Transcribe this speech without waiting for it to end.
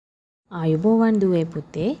ආයුබෝවන් දුවේ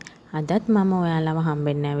පුතේ අදත් මම ඔයාලව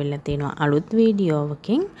හම්බෙන්න ඇවිල්ලා තියෙනවා අලුත් වීඩියෝ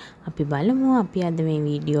එකකින්. අපි බලමු අපි අද මේ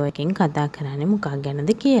වීඩියෝ එකෙන් කතා කරන්නේ මොකක්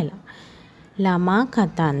ගැනද කියලා. ළමා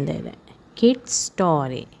කතන්දර kids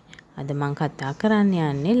story. අද මම කතා කරන්න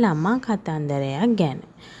යන්නේ ළමා කතන්දරයක් ගැන.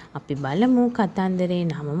 අපි බලමු කතන්දරේ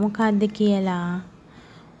නම මොකක්ද කියලා.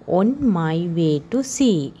 On my way to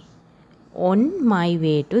sea. On my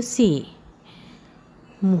way to sea.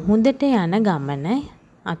 මුහුදට යන ගමන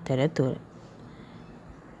අතරතුර.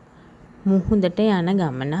 මුහුදට යන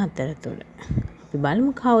ගමන අතරතුර. අපි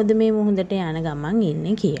බලමු කවුද මේ මුහුදට යන ගමන්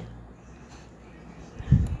ඉන්නේ කියලා.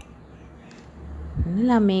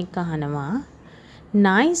 ළමෙක් අහනවා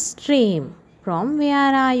nice dream from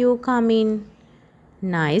where are you coming?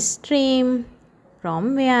 Nice dream from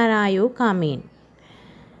where are you coming?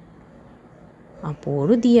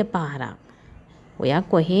 අපූරු දිය පාරක්. ඔයා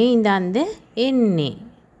කොහේ ඉඳන්ද එන්නේ?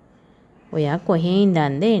 ඔයා කොහේ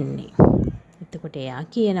ඉඳන්ද එන්නේ? එතකොට එයා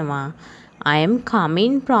කියනවා I am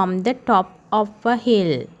coming from the top of a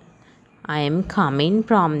hill. I am coming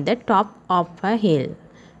from the top of a hill.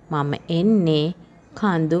 මම එන්නේ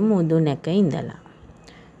කඳු මුදුනක ඉඳලා.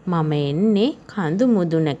 මම එන්නේ කඳු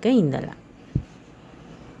මුදුනක ඉඳලා.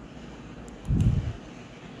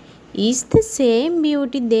 Is the same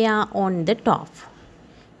beauty there on the top?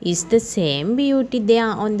 Is the same beauty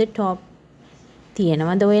there on the top?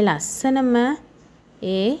 තියෙනවද ඔය ලස්සනම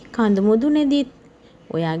ඒ කඳු මුදුනේදීත්?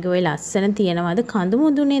 ඔයාගේ ඔය ලස්සන තියෙනවද කඳු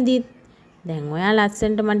මුදුනේදීත්? දැන් ඔයා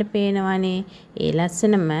ලස්සනට මට පේනවනේ. ඒ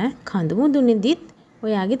ලස්සනම කඳු මුදුනේදීත්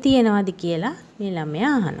ඔයාගේ තියෙනවද කියලා මේ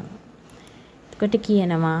ළමයා අහනවා. එතකොට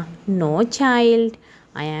කියනවා no child,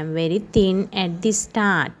 I am very thin at the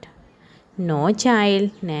start. No child,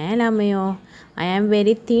 නෑ ළමයෝ. I am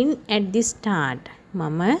very thin at the start.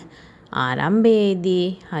 මම ආරම්භයේදී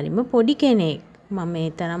හරිම පොඩි කෙනෙක්. මම ඒ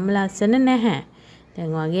තරම් ලස්සන නැහැ. දැන්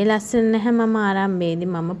වගේ ලස්සන නැහැ මම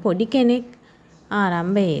ආරම්භයේදී. මම පොඩි කෙනෙක්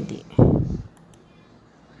ආරම්භයේදී.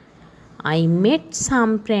 I met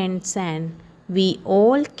some friends and we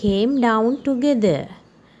all came down together.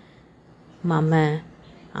 මම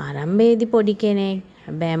ආරම්භයේදී පොඩි කෙනෙක්.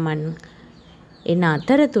 හැබැයි මං එන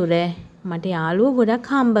අතරතුර මට යාළුවෝ ගොඩක්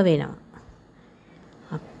හම්බ වෙනවා.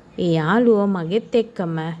 ඒ යාළුවෝ මගෙත්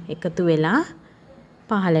එක්කම එකතු වෙලා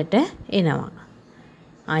පහළට එනවා.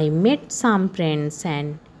 I met some friends and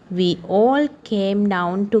we all came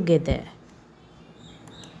down together.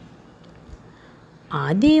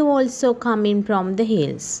 Are they also coming from the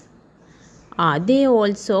hills? Are they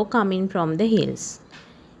also coming from the hills?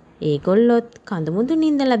 ඒගොල්ලොත් කඳු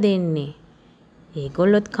මුදුනේ ඉඳලාද එන්නේ?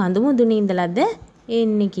 ඒගොල්ලොත් කඳු මුදුනේ ඉඳලාද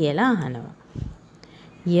එන්නේ කියලා අහනවා.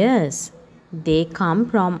 Yes, they come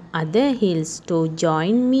from other hills to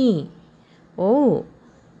join me. Oh,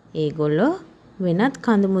 ඒගොල්ලෝ වෙනත්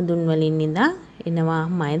කඳු මුදුන් වලින් ඉඳන් එනවා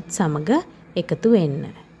මයත් සමග එකතු වෙන්න.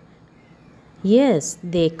 Yes,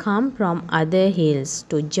 they come from other hills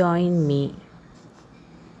to join me.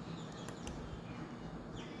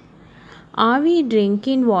 Are we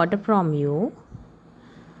drinking water from you?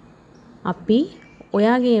 අපි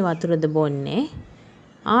ඔයාගේ වතුරද බොන්නේ?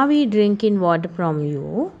 Are we drinking water from you?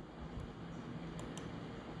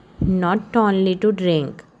 Not only to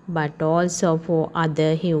drink, but also for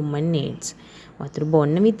other human needs. වතුර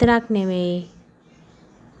බොන්න විතරක් නෙවෙයි.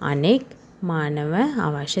 අනෙක් මානව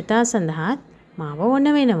අවශ්‍යතා සඳහාත් මාව ඕන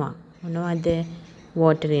වෙනවා. මොනවද?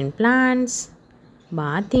 Watering plants,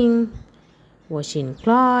 bathing, washing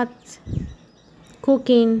clothes,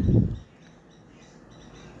 cooking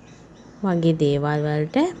වගේ දේවල්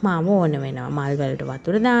වලට මාව ඕන වෙනවා. මල් වලට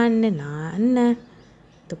වතුර දාන්න, නාන්න,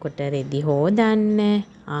 එතකොට රෙදි හොදන්න,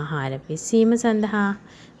 ආහාර පිසීම සඳහා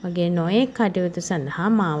වගේ නොයෙක් කටයුතු සඳහා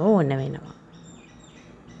මාව ඕන වෙනවා.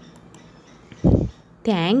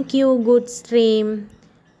 Thank you, good stream.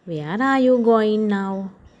 Where are you going now?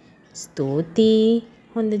 ස්තුතියි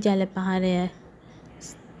හොඳ ජලපහරය.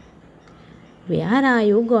 Where are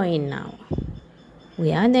you going now?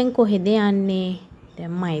 ඔයා දැන් කොහෙද යන්නේ?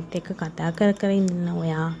 දැන් මයිත් එක්ක කතා කර ඉන්න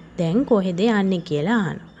ඔයා දැන් කොහෙද යන්නේ කියලා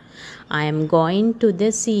අහනවා. I am going to the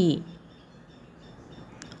sea.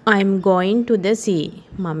 I am going to the sea.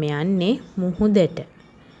 මම යන්නේ මුහුදට.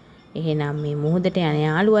 එහෙනම් මේ මුහුදට යන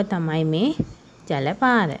යාළුවා තමයි මේ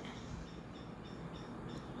ජලපාර.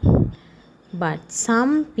 But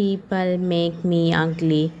some people make me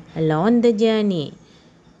ugly along the journey.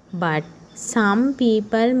 But some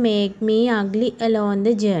people make me ugly along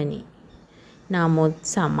the journey. නමුත්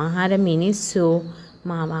සමහර මිනිස්සු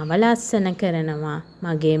මාව අවලස්සන කරනවා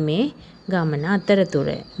මගේ මේ ගමන අතරතුර.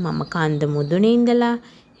 මම කඳ මුදුනේ ඉඳලා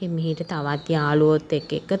එමිහිට තවත් යාළුවොත්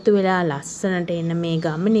එක්ක එකතු වෙලා ලස්සනට එන මේ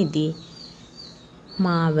ගමනේදී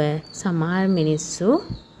මාව සමහර මිනිස්සු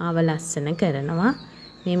අවලස්සන කරනවා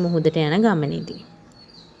මේ මුහුදට යන ගමනේදී.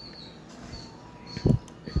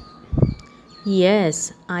 Yes,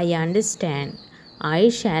 I understand. I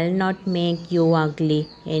shall not make you ugly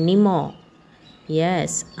anymore.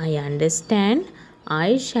 Yes, I understand. I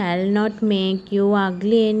shall not make you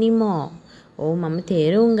ugly anymore. ඔව් මම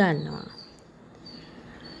තේරුම් ගන්නවා.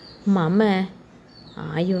 මම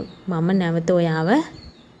නැවත ඔයාව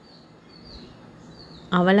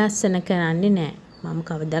අවලස්සන කරන්නේ නැහැ. මම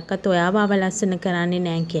කවදාවත් ඔයාව අවලස්සන කරන්නේ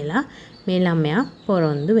නැහැ කියලා මේ ළමයා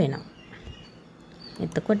පොරොන්දු වෙනවා.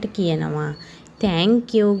 එතකොට කියනවා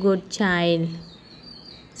thank you good child.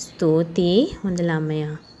 ස්තුතියි හොඳ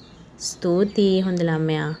ළමයා. ස්තුතියි හොඳ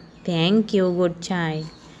ළමයා. thank you good child.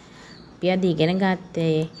 අපි අද ඉගෙන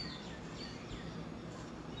ගත්තේ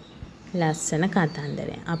ලස්සන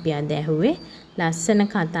කතන්දරය. අපි අද ඇහුවේ ලස්සන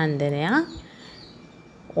කතන්දරයක්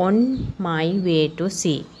on my way to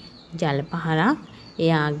sea. ජලපහරක්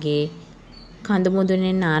එයාගේ කඳු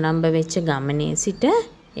මුදුනෙන් ආරම්භ වෙච්ච ගමනේ සිට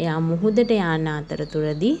එයා මුහුදට යන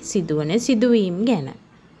අතරතුරදී සිදුවන සිදුවීම් ගැන.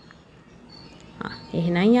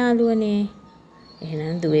 එහෙනම් යාළුවනේ,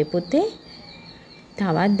 එහෙනම් දුවේ පුතේ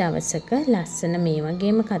තවත් දවසක ලස්සන මේ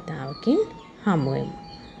වගේම කතාවකින් හමු වෙමු.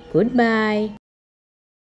 Goodbye.